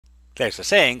There's a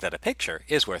saying that a picture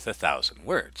is worth 1,000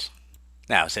 words.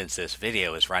 Now, since this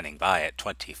video is running by at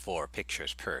 24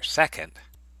 pictures per second,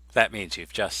 that means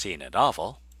you've just seen a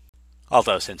novel.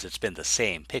 Although since it's been the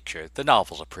same picture, the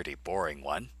novel's a pretty boring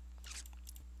one.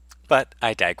 But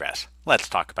I digress. Let's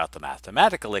talk about the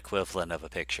mathematical equivalent of a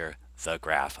picture, the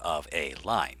graph of a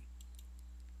line.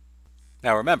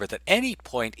 Now remember that any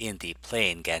point in the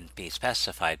plane can be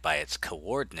specified by its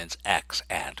coordinates x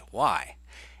and y.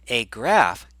 A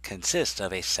graph consists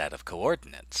of a set of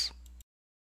coordinates.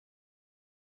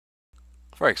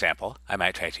 For example, I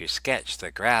might try to sketch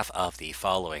the graph of the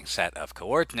following set of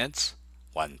coordinates: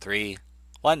 1, 3,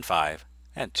 1, 5,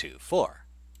 and 2, 4.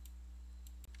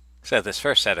 So this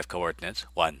first set of coordinates,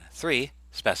 1, 3,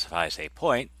 specifies a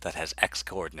point that has x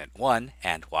coordinate 1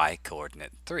 and y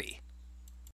coordinate 3.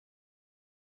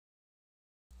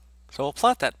 So we'll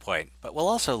plot that point, but we'll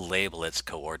also label its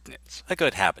coordinates, a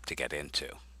good habit to get into.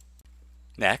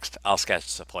 Next, I'll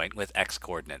sketch the point with x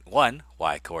coordinate 1,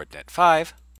 y coordinate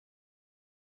 5,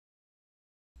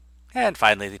 and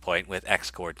finally the point with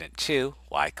x coordinate 2,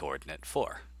 y coordinate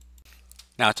 4.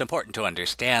 Now it's important to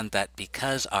understand that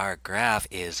because our graph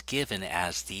is given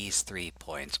as these 3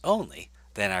 points only,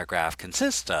 then our graph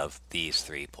consists of these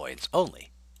 3 points only.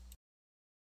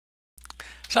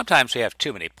 Sometimes we have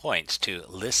too many points to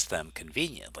list them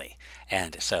conveniently,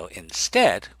 and so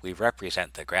instead we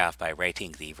represent the graph by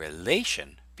writing the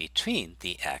relation between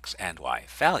the x and y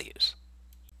values.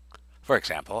 For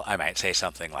example, I might say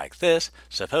something like this: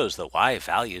 suppose the y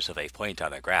values of a point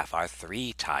on a graph are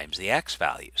 3 times the x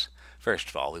values. First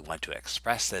of all, we want to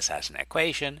express this as an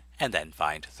equation and then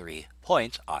find 3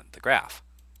 points on the graph.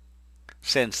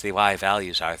 Since the y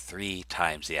values are 3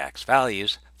 times the x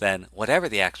values, then whatever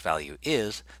the x value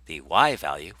is, the y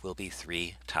value will be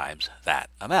 3 times that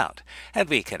amount. And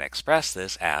we can express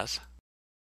this as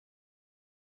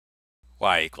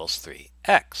y equals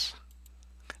 3x.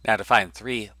 Now to find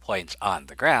 3 points on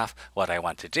the graph, what I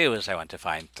want to do is I want to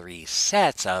find 3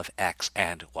 sets of x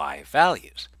and y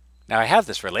values. Now I have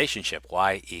this relationship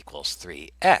y equals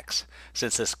 3x.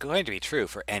 Since this is going to be true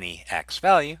for any x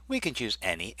value, we can choose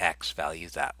any x value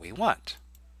that we want.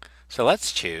 So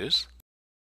let's choose,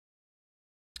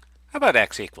 how about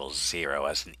x equals 0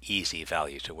 as an easy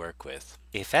value to work with?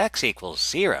 If x equals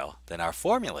 0, then our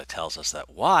formula tells us that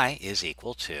y is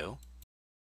equal to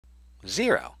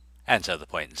 0. And so the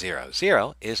point 0,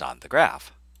 0 is on the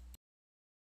graph.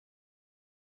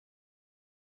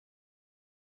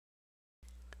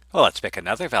 Well, let's pick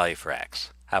another value for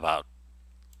x. How about,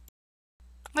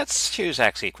 let's choose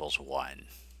x equals 1.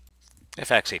 If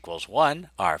x equals 1,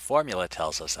 our formula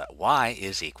tells us that y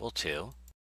is equal to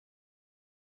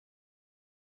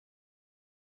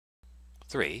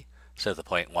 3. So the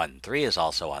point 1, 3 is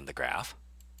also on the graph.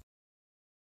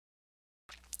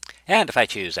 And if I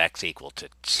choose x equal to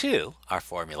 2, our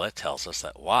formula tells us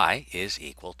that y is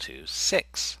equal to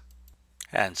 6.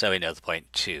 And so we know the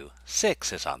point 2,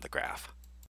 6 is on the graph.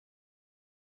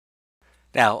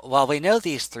 Now, while we know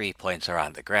these 3 points are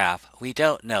on the graph, we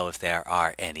don't know if there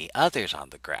are any others on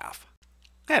the graph.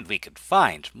 And we could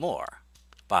find more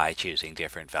by choosing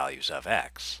different values of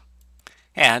x.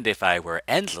 And if I were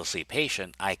endlessly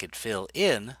patient, I could fill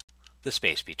in the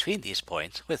space between these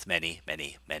points with many,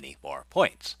 many, many more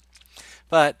points.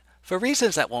 But for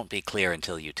reasons that won't be clear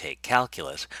until you take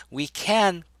calculus, we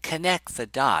can connect the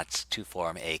dots to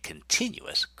form a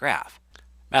continuous graph.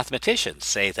 Mathematicians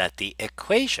say that the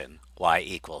equation y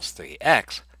equals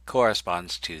 3x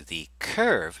corresponds to the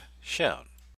curve shown.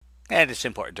 And it's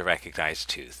important to recognize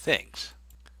 2 things.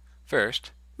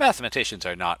 First, mathematicians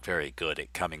are not very good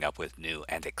at coming up with new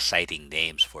and exciting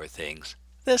names for things.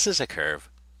 This is a curve,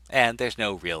 and there's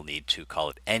no real need to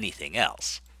call it anything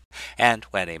else. And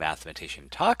when a mathematician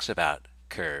talks about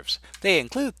curves, they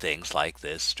include things like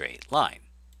this straight line.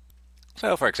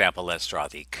 So for example, let's draw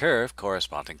the curve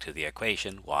corresponding to the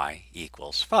equation y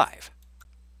equals 5.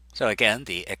 So again,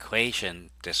 the equation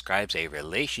describes a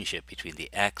relationship between the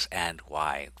x and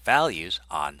y values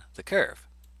on the curve.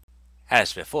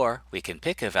 As before, we can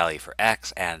pick a value for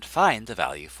x and find the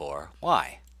value for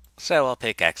y. So I'll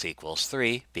pick x equals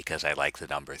 3 because I like the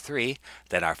number 3.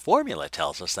 Then our formula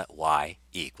tells us that y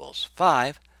equals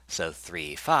 5, so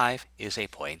 3, 5 is a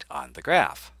point on the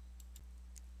graph.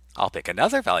 I'll pick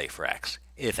another value for x.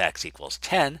 If x equals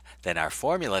 10, then our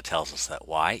formula tells us that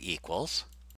y equals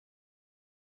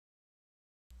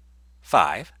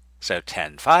 5, so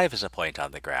 10, 5 is a point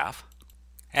on the graph.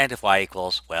 And if y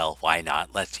equals, well, why not?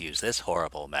 Let's use this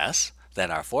horrible mess.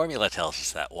 Then our formula tells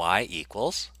us that y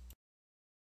equals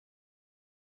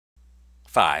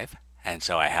 5, and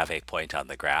so I have a point on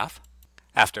the graph.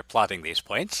 After plotting these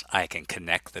points, I can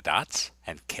connect the dots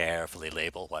and carefully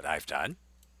label what I've done,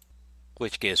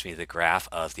 which gives me the graph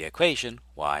of the equation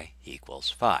y equals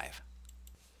 5.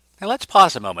 Now let's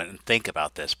pause a moment and think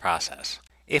about this process.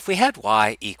 If we had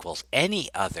y equals any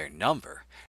other number,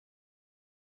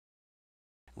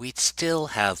 we'd still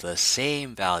have the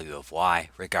same value of y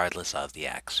regardless of the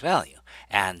x value.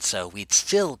 And so we'd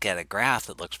still get a graph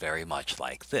that looks very much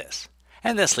like this.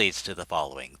 And this leads to the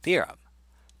following theorem.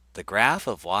 The graph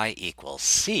of y equals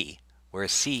c, where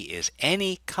c is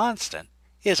any constant,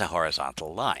 is a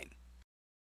horizontal line.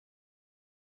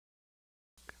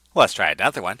 Let's try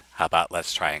another one. How about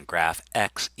let's try and graph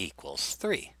x equals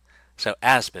 3. So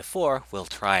as before, we'll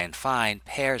try and find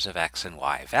pairs of x and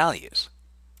y values.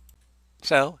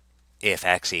 So if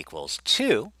x equals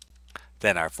 2,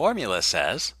 then our formula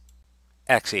says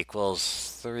x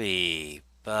equals 3,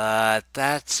 but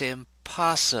that's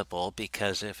impossible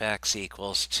because if x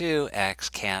equals 2, x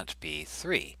can't be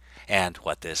 3. And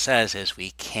what this says is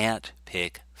we can't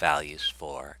pick values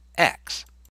for x.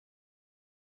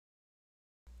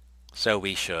 So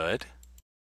we should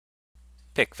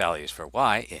pick values for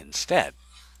y instead.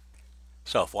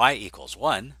 So if y equals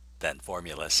 1, then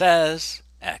formula says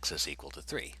x is equal to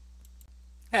 3.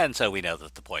 And so we know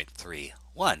that the point 3,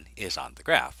 1 is on the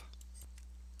graph.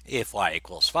 If y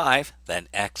equals 5, then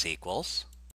x equals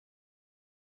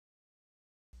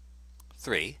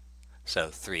 3. So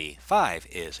 3, 5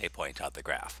 is a point on the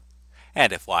graph.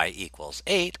 And if y equals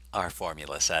 8, our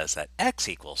formula says that x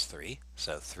equals 3.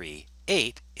 So 3,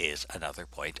 8 is another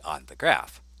point on the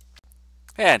graph.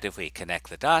 And if we connect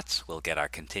the dots, we'll get our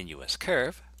continuous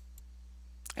curve.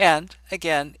 And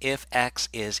again, if x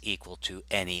is equal to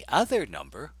any other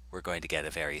number, we're going to get a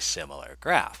very similar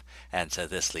graph. And so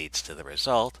this leads to the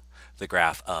result. The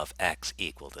graph of x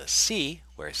equal to c,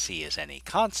 where c is any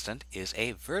constant, is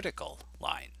a vertical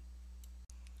line.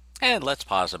 And let's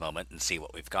pause a moment and see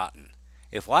what we've gotten.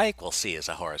 If y equals c is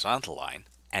a horizontal line,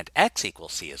 and x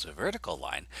equals c is a vertical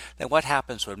line, then what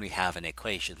happens when we have an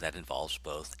equation that involves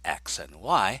both x and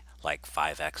y, like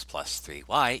 5x plus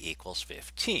 3y equals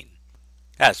 15?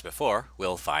 As before,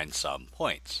 we'll find some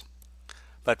points.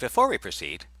 But before we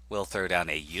proceed, we'll throw down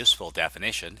a useful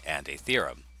definition and a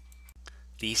theorem.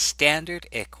 The standard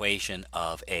equation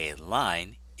of a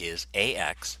line is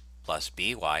ax plus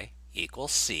by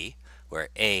equals c, where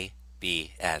a,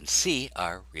 b, and c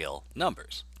are real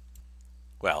numbers.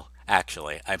 Well,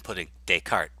 actually, I'm putting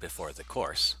Descartes before the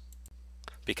course,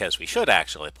 because we should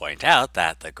actually point out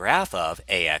that the graph of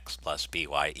ax plus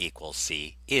by equals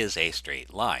c is a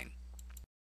straight line.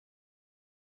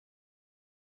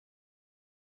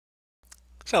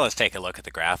 So let's take a look at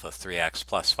the graph of 3x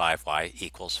plus 5y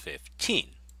equals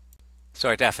 15. So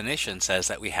our definition says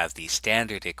that we have the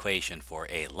standard equation for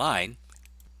a line,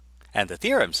 and the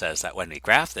theorem says that when we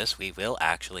graph this, we will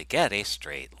actually get a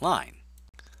straight line.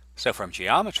 So from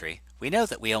geometry, we know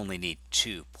that we only need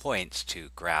 2 points to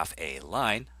graph a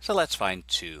line, so let's find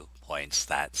 2 points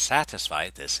that satisfy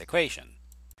this equation.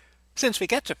 Since we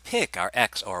get to pick our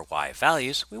x or y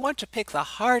values, we want to pick the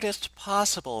hardest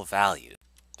possible value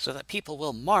so that people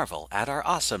will marvel at our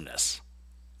awesomeness.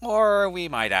 Or we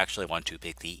might actually want to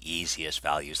pick the easiest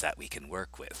values that we can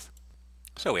work with.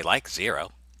 So we like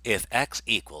 0. If x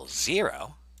equals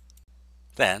 0,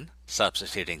 then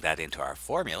substituting that into our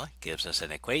formula gives us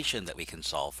an equation that we can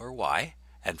solve for y,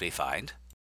 and we find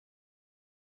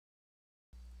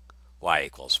y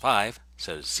equals 5,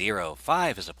 so 0,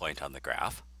 5 is a point on the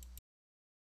graph.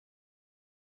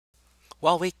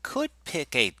 While we could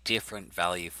pick a different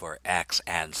value for x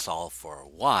and solve for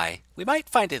y, we might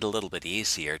find it a little bit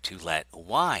easier to let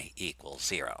y equal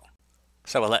 0.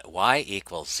 So we'll let y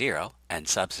equal 0 and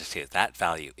substitute that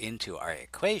value into our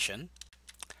equation,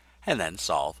 and then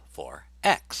solve for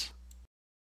x.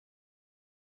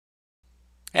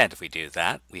 And if we do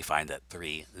that, we find that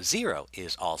 3, 0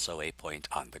 is also a point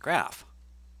on the graph.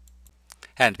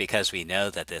 And because we know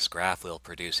that this graph will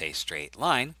produce a straight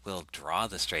line, we'll draw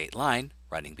the straight line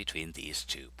running between these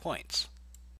 2 points.